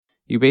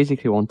you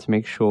basically want to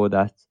make sure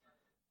that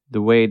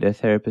the way the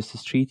therapist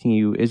is treating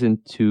you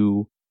isn't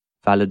to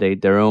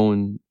validate their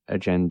own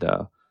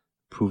agenda,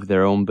 prove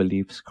their own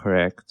beliefs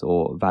correct,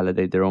 or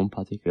validate their own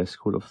particular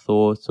school of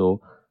thought, or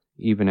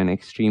even in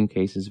extreme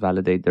cases,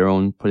 validate their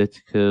own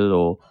political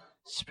or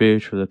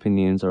spiritual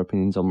opinions or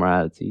opinions on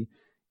morality.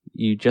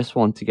 You just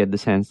want to get the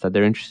sense that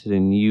they're interested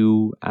in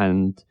you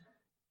and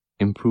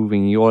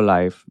improving your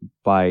life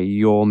by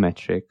your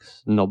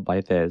metrics, not by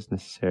theirs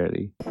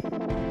necessarily.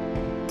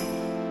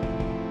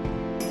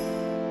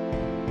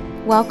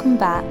 Welcome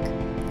back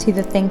to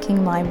the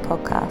Thinking Mind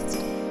podcast.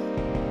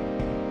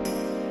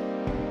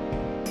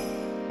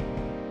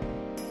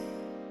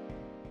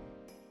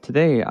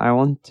 Today, I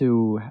want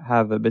to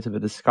have a bit of a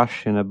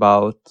discussion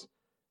about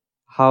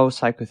how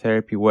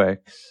psychotherapy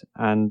works,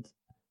 and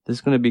this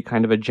is going to be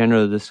kind of a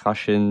general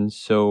discussion,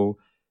 so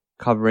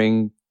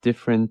covering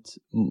different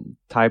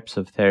types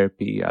of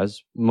therapy.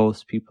 As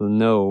most people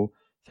know,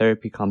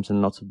 therapy comes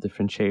in lots of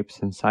different shapes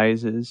and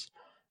sizes,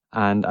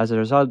 and as a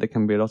result, there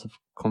can be a lot of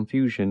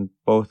confusion,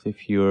 both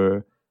if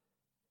you're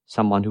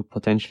someone who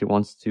potentially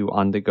wants to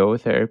undergo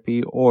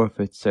therapy, or if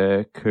it's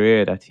a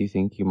career that you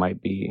think you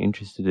might be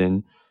interested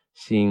in.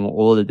 Seeing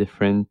all the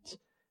different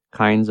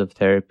kinds of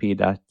therapy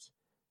that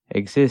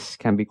exists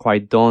can be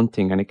quite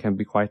daunting, and it can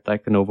be quite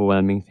like an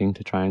overwhelming thing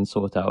to try and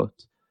sort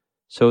out.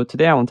 So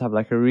today I want to have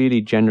like a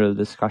really general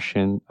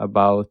discussion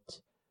about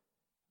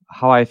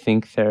how I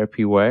think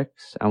therapy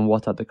works and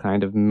what are the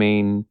kind of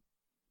main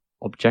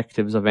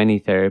objectives of any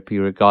therapy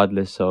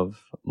regardless of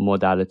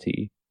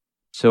modality.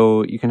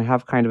 So you can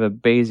have kind of a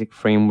basic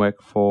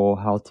framework for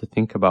how to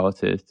think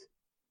about it.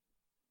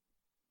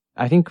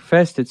 I think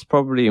first it's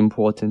probably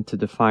important to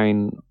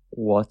define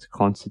what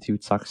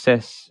constitutes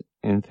success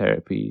in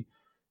therapy,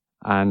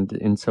 and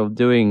in so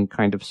doing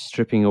kind of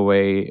stripping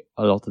away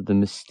a lot of the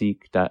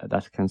mystique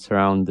that can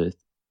surround it.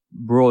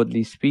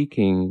 Broadly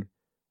speaking,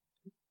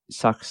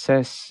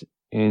 success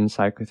in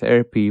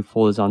psychotherapy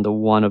falls under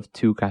one of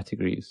two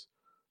categories.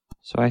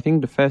 So I think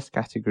the first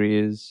category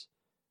is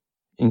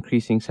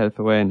increasing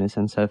self-awareness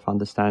and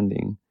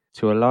self-understanding.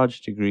 To a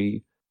large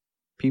degree,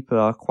 people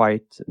are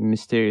quite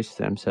mysterious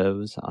to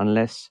themselves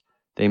unless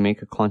they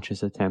make a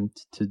conscious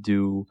attempt to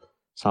do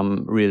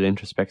some real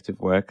introspective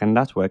work, and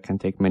that work can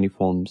take many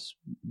forms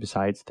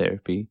besides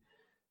therapy.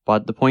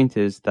 But the point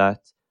is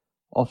that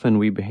often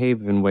we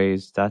behave in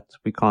ways that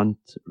we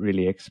can't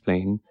really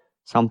explain.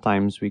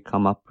 Sometimes we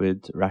come up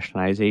with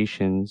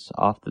rationalizations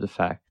after the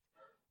fact,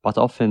 but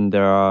often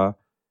there are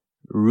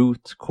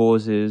root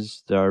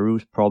causes, there are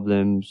root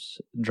problems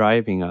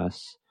driving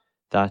us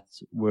that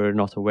we're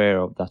not aware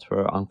of, that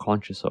we're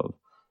unconscious of.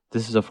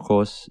 This is, of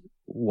course,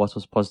 what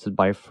was posited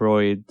by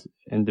Freud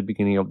in the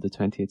beginning of the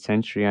 20th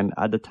century, and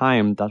at the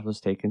time that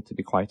was taken to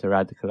be quite a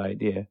radical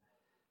idea.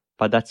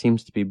 But that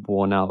seems to be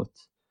borne out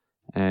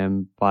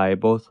by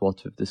both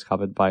what we've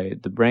discovered by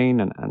the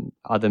brain and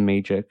other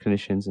major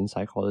clinicians in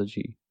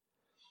psychology.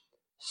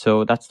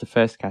 So that's the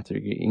first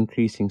category,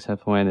 increasing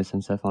self-awareness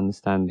and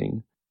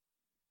self-understanding.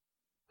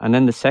 And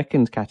then the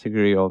second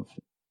category of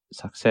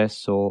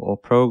success or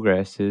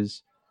progress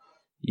is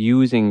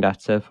using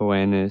that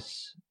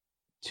self-awareness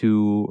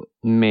to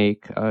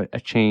make a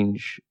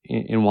change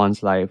in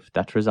one's life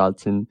that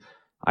results in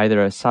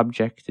either a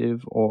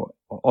subjective or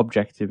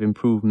objective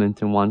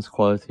improvement in one's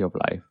quality of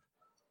life.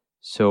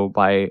 So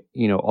by,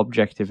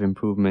 objective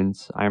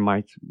improvements, I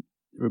might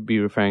be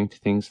referring to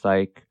things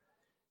like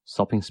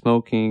stopping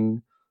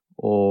smoking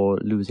or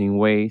losing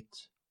weight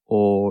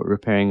or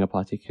repairing a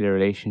particular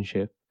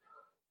relationship.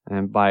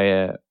 And by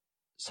a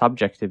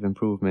subjective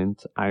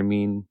improvement, I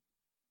mean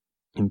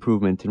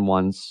improvement in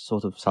one's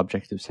sort of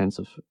subjective sense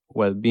of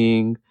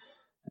well-being,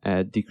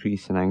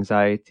 decrease in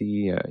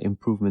anxiety,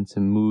 improvements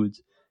in mood,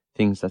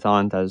 things that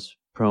aren't as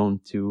prone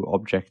to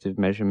objective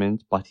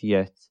measurement, but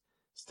yet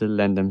still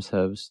lend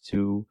themselves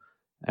to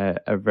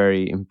a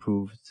very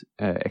improved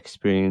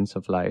experience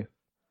of life.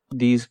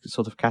 These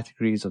sort of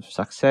categories of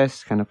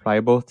success can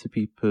apply both to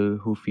people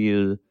who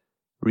feel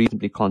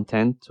reasonably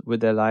content with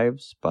their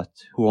lives, but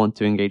who want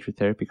to engage with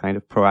therapy kind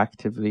of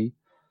proactively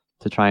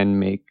to try and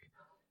make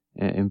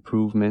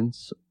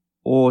improvements,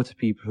 or to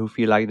people who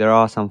feel like there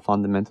are some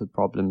fundamental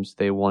problems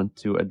they want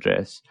to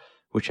address.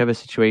 Whichever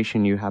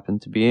situation you happen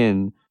to be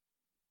in,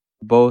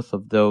 both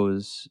of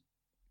those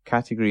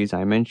categories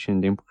I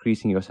mentioned,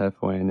 increasing your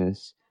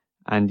self-awareness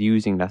and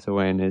using that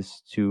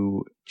awareness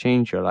to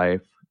change your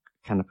life,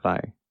 can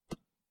apply.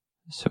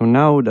 So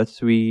now that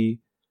we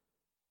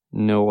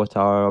know what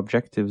our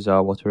objectives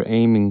are, what we're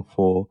aiming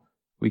for,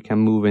 we can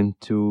move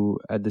into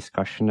a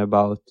discussion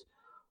about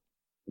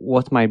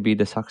what might be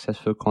the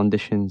successful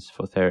conditions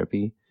for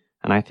therapy.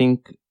 And I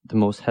think the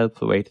most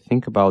helpful way to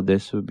think about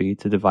this would be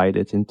to divide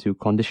it into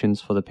conditions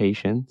for the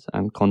patient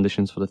and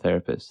conditions for the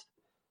therapist.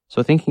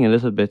 So thinking a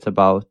little bit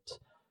about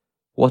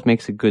what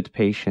makes a good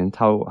patient,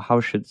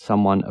 how should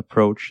someone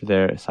approach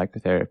their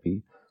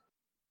psychotherapy?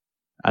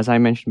 As I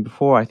mentioned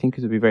before, I think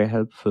it would be very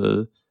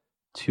helpful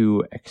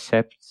to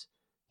accept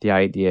the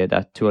idea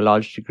that to a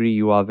large degree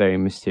you are very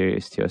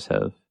mysterious to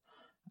yourself,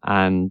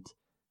 and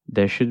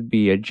there should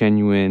be a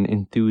genuine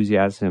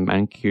enthusiasm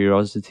and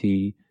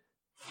curiosity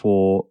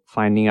for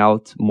finding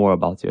out more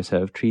about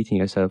yourself, treating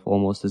yourself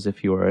almost as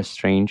if you were a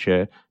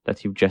stranger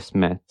that you've just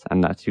met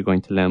and that you're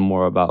going to learn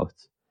more about.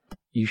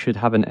 You should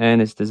have an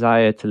earnest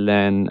desire to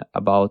learn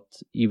about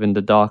even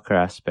the darker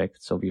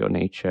aspects of your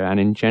nature. And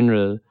in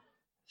general,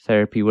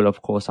 therapy will,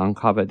 of course,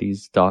 uncover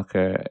these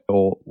darker,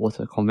 or what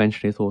are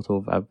conventionally thought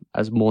of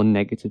as more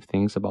negative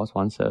things about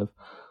oneself,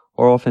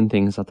 or often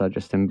things that are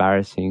just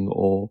embarrassing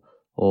or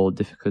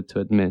difficult to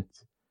admit.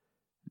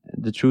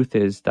 The truth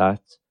is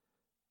that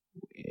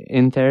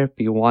in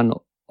therapy, one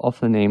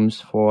often aims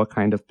for a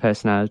kind of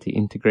personality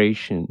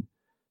integration.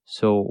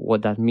 So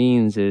what that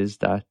means is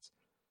that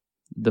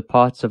the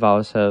parts of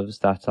ourselves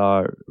that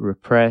are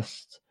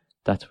repressed,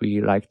 that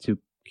we like to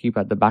keep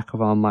at the back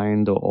of our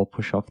mind or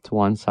push off to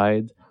one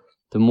side,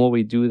 the more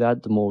we do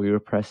that, the more we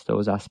repress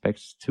those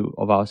aspects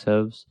of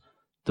ourselves,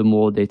 the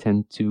more they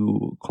tend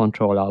to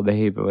control our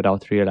behavior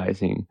without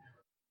realizing.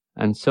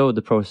 And so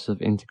the process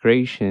of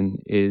integration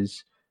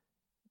is,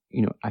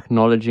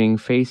 acknowledging,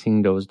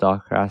 facing those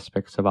darker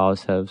aspects of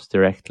ourselves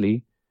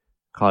directly.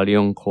 Carl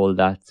Jung called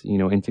that,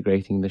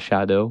 integrating the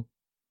shadow.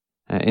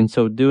 In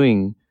so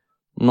doing,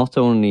 not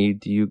only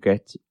do you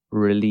get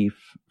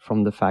relief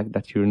from the fact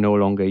that you're no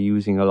longer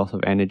using a lot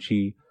of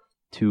energy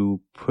to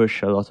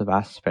push a lot of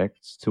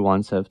aspects to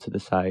oneself to the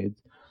side,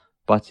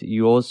 but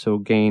you also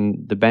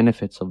gain the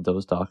benefits of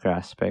those darker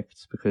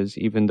aspects, because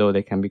even though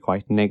they can be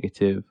quite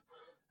negative,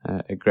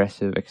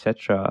 aggressive,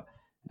 etc.,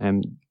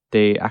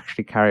 they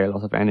actually carry a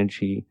lot of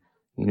energy,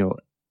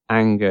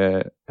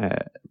 anger,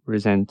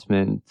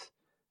 resentment,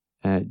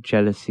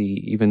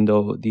 jealousy. Even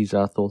though these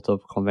are thought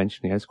of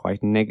conventionally as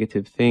quite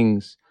negative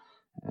things,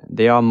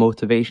 they are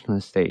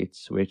motivational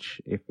states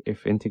which,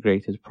 if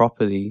integrated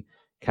properly,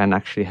 can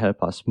actually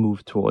help us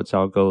move towards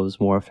our goals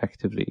more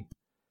effectively.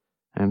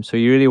 So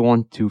you really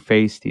want to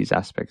face these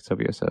aspects of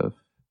yourself.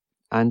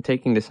 And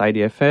taking this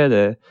idea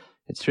further,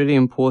 it's really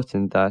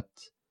important that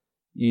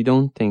you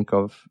don't think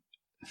of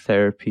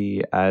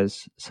therapy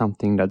as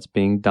something that's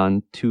being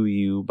done to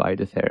you by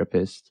the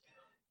therapist.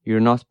 You're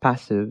not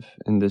passive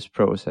in this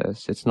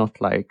process. It's not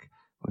like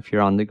if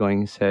you're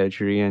undergoing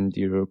surgery and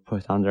you're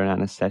put under an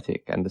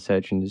anesthetic and the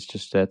surgeon is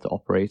just there to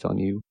operate on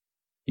you.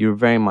 You're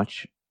very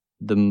much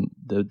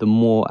the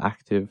more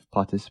active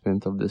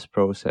participant of this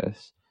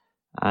process.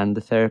 And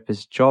the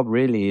therapist's job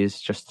really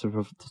is just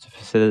to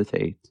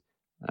facilitate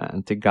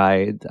and to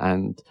guide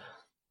and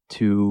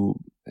to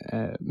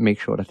make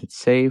sure that it's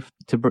safe,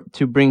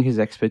 to bring his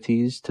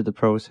expertise to the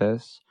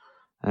process.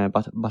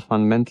 But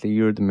fundamentally,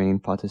 you're the main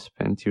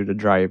participant. You're the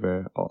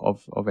driver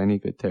of any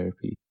good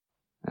therapy.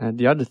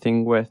 The other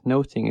thing worth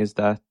noting is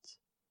that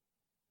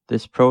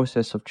this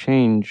process of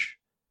change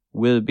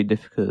will be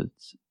difficult.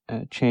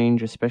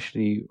 Change,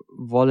 especially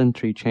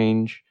voluntary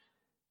change,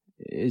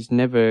 is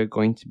never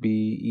going to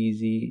be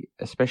easy,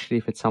 especially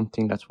if it's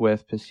something that's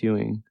worth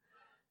pursuing.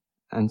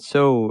 And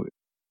so,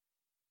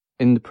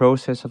 in the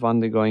process of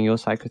undergoing your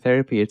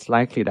psychotherapy, it's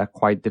likely that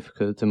quite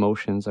difficult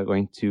emotions are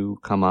going to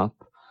come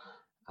up,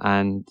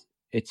 and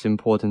it's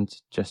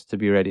important just to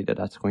be ready that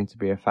that's going to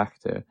be a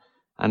factor.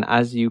 And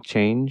as you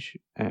change,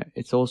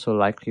 it's also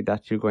likely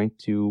that you're going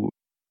to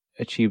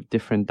achieve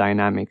different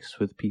dynamics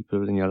with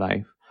people in your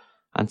life.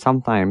 And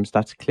sometimes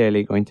that's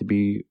clearly going to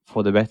be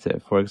for the better.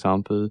 For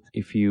example,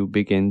 if you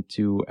begin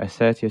to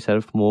assert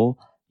yourself more,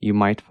 you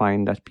might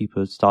find that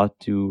people start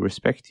to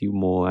respect you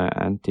more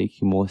and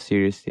take you more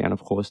seriously. And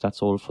of course,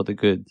 that's all for the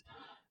good.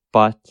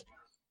 But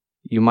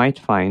you might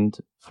find,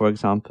 for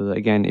example,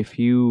 again, if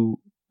you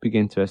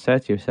begin to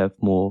assert yourself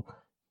more,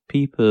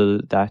 people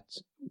that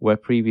were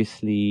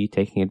previously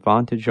taking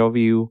advantage of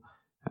you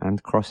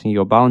and crossing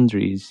your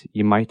boundaries,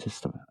 you might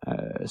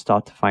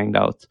start to find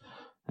out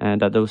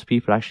that those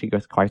people actually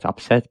got quite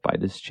upset by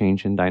this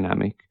change in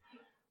dynamic.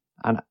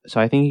 And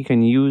so I think you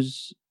can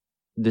use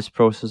this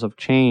process of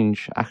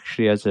change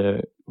actually as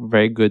a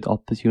very good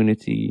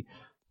opportunity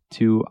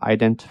to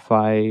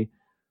identify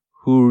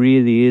who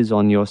really is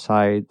on your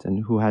side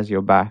and who has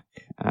your back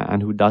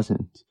and who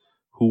doesn't,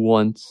 who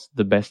wants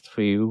the best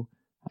for you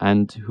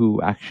and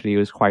who actually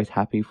was quite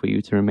happy for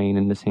you to remain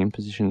in the same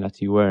position that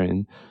you were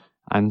in.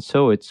 And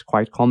so it's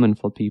quite common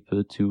for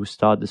people to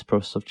start this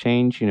process of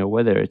change,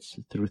 whether it's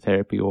through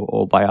therapy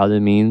or by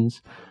other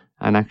means,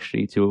 and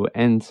actually to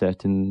end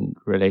certain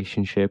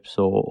relationships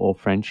or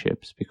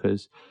friendships,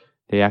 because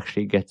they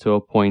actually get to a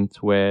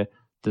point where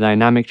the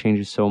dynamic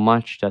changes so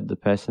much that the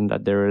person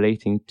that they're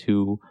relating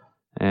to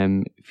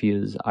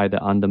feels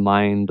either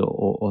undermined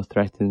or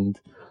threatened.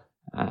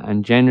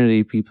 And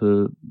generally,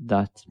 people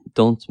that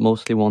don't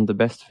mostly want the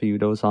best for you,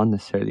 those aren't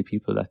necessarily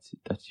people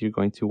that you're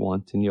going to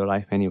want in your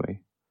life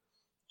anyway.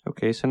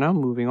 Okay, so now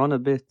moving on a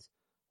bit,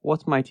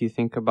 what might you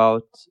think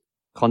about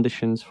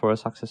conditions for a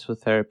successful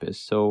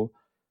therapist? So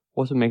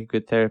what would make a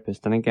good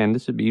therapist? And again,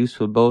 this would be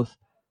useful both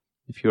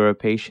if you're a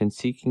patient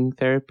seeking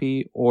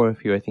therapy or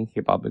if you're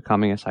thinking about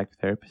becoming a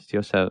psychotherapist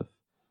yourself.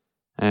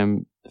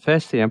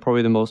 Firstly, and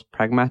probably the most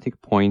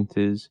pragmatic point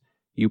is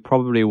you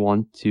probably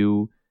want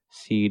to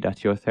see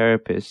that your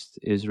therapist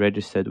is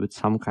registered with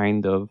some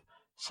kind of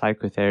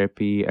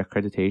psychotherapy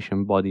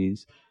accreditation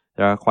bodies.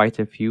 There are quite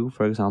a few.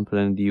 For example,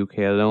 in the UK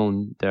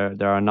alone, there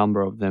are a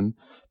number of them.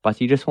 But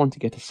you just want to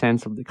get a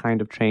sense of the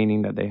kind of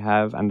training that they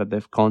have and that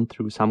they've gone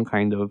through some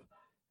kind of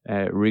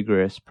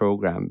rigorous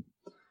program.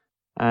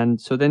 And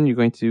so then you're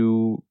going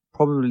to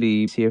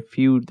probably see a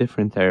few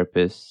different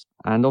therapists.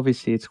 And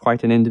obviously, it's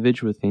quite an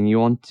individual thing. You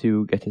want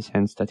to get a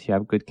sense that you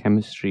have good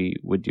chemistry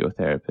with your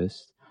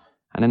therapist.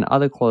 And then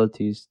other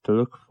qualities to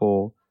look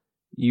for,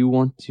 you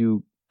want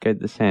to get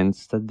the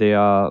sense that they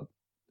are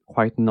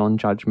quite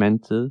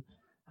non-judgmental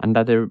and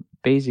that they're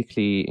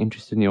basically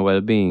interested in your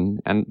well-being.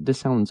 And this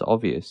sounds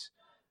obvious,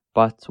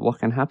 but what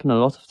can happen a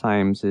lot of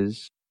times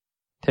is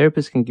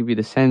therapists can give you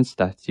the sense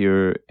that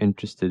you're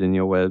interested in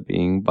your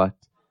well-being, but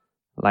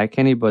like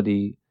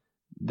anybody,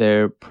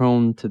 they're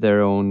prone to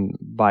their own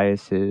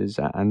biases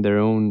and their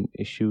own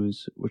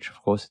issues, which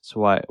of course it's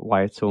why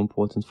it's so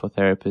important for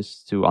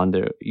therapists to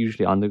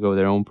usually undergo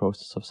their own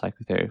process of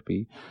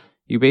psychotherapy.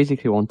 You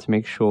basically want to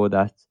make sure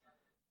that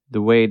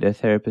the way the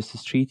therapist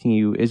is treating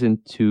you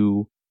isn't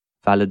to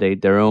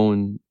validate their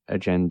own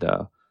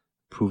agenda,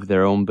 prove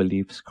their own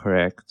beliefs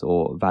correct,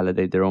 or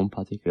validate their own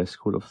particular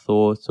school of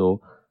thought, or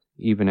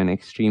even in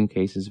extreme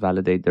cases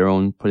validate their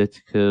own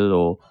political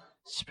or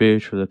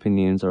spiritual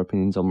opinions or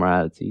opinions on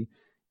morality.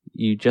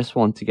 You just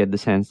want to get the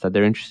sense that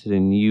they're interested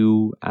in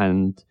you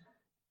and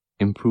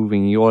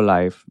improving your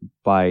life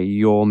by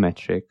your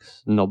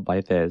metrics, not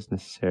by theirs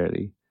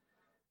necessarily.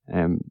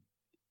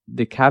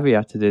 The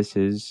caveat to this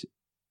is,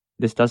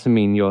 this doesn't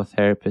mean your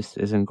therapist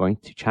isn't going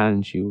to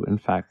challenge you. In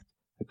fact,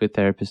 a good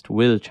therapist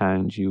will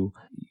challenge you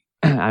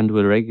and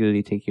will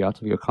regularly take you out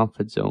of your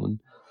comfort zone.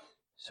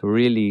 So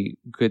really,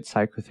 good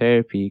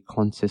psychotherapy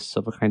consists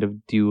of a kind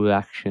of dual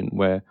action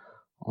where,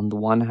 on the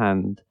one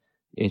hand,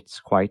 it's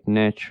quite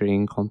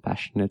nurturing,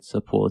 compassionate,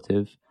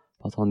 supportive,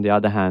 but on the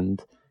other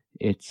hand,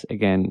 it's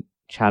again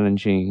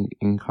challenging,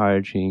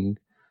 encouraging,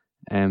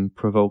 and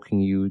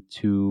provoking you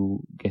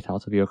to get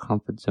out of your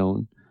comfort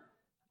zone.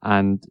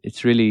 And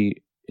it's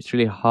really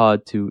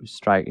hard to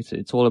strike.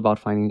 It's all about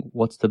finding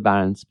what's the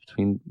balance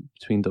between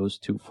those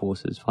two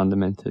forces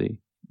fundamentally.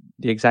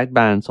 The exact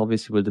balance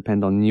obviously will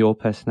depend on your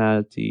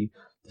personality,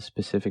 the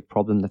specific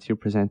problem that you're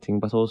presenting,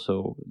 but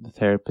also the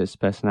therapist's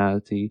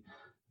personality,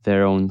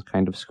 their own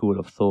kind of school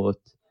of thought,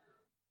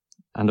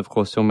 and of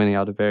course so many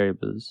other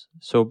variables.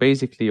 So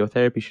basically your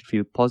therapy should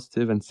feel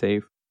positive and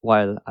safe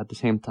while at the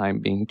same time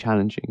being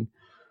challenging.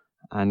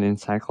 And in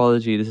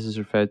psychology, this is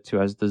referred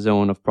to as the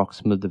zone of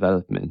proximal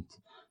development,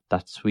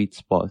 that sweet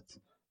spot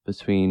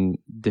between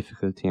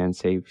difficulty and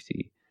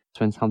safety. It's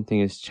when something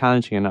is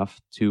challenging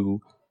enough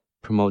to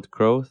promote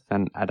growth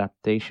and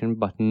adaptation,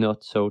 but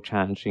not so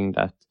challenging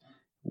that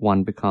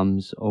one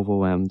becomes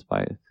overwhelmed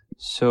by it.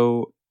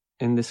 So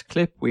in this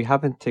clip, we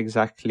haven't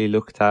exactly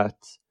looked at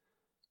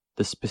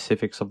the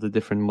specifics of the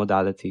different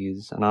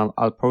modalities, and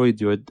I'll probably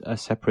do a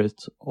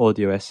separate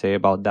audio essay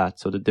about that.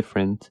 So the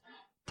different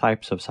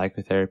types of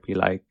psychotherapy,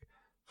 like,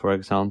 for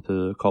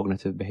example,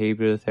 cognitive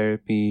behavioral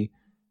therapy,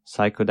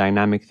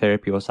 psychodynamic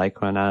therapy or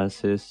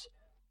psychoanalysis,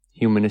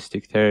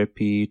 humanistic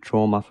therapy,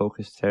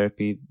 trauma-focused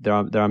therapy. There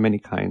are many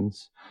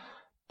kinds.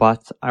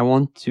 But I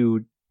want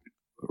to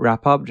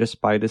wrap up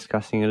just by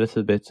discussing a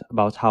little bit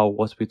about how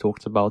what we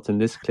talked about in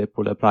this clip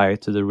will apply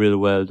to the real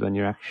world when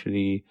you're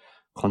actually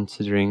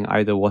considering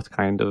either what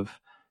kind of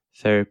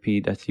therapy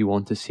that you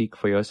want to seek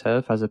for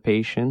yourself as a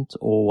patient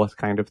or what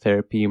kind of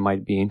therapy you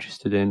might be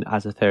interested in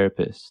as a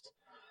therapist.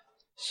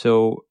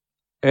 So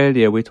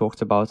earlier we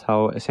talked about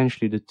how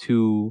essentially the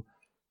two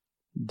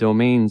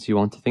domains you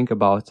want to think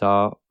about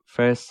are,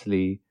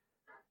 firstly,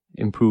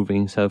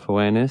 improving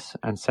self-awareness,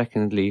 and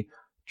secondly,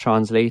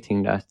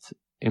 translating that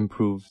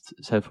improved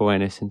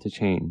self-awareness into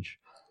change.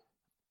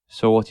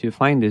 So what you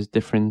find is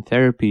different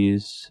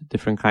therapies,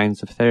 different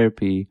kinds of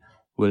therapy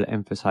will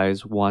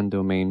emphasize one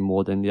domain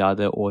more than the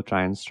other or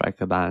try and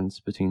strike a balance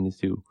between the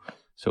two.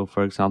 So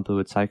for example,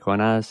 with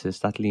psychoanalysis,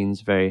 that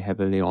leans very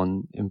heavily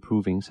on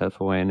improving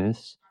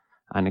self-awareness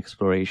and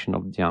exploration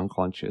of the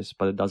unconscious,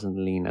 but it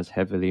doesn't lean as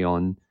heavily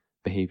on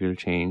behavioral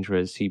change,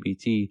 whereas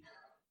CBT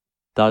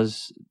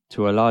does,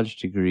 to a large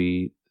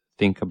degree,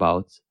 think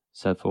about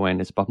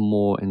self-awareness, but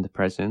more in the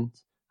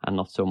present and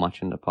not so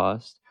much in the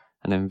past.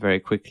 And then very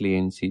quickly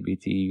in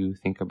CBT, you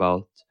think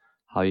about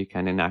how you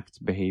can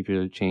enact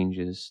behavioral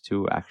changes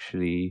to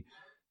actually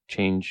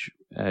change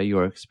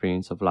your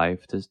experience of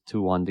life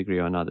to one degree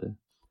or another.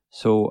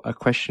 So a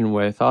question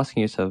worth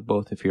asking yourself,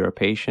 both if you're a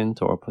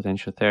patient or a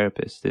potential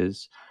therapist,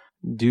 is,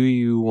 do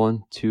you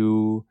want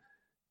to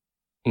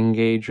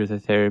engage with a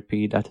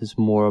therapy that is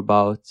more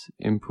about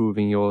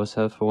improving your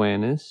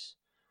self-awareness,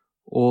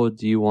 or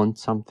do you want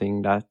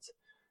something that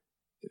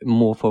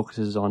more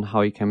focuses on how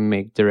you can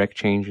make direct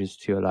changes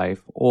to your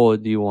life, or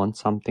do you want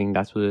something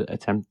that will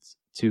attempt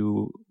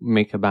to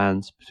make a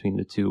balance between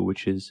the two,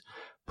 which is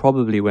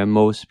probably where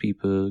most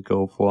people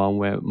go for and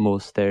where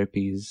most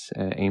therapies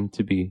aim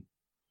to be.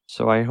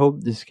 So I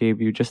hope this gave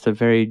you just a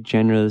very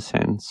general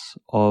sense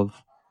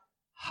of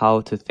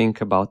how to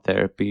think about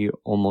therapy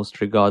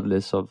almost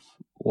regardless of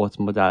what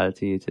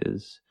modality it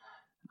is.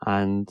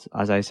 And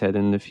as I said,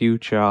 in the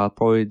future, I'll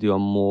probably do a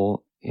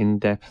more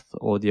in-depth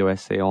audio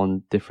essay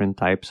on different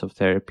types of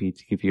therapy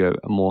to give you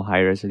a more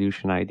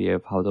high-resolution idea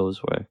of how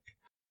those work.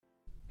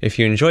 If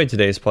you enjoyed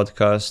today's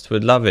podcast,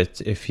 we'd love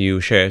it if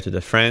you share it with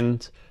a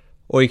friend,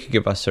 or you could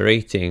give us a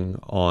rating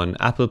on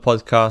Apple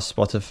Podcasts,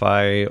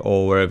 Spotify,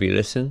 or wherever you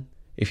listen.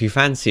 If you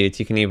fancy it,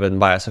 you can even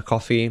buy us a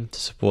coffee to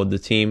support the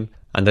team,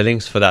 and the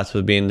links for that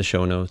will be in the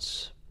show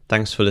notes.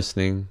 Thanks for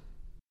listening.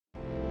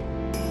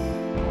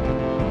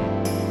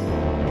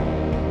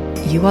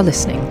 You are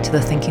listening to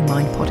the Thinking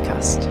Mind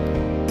podcast.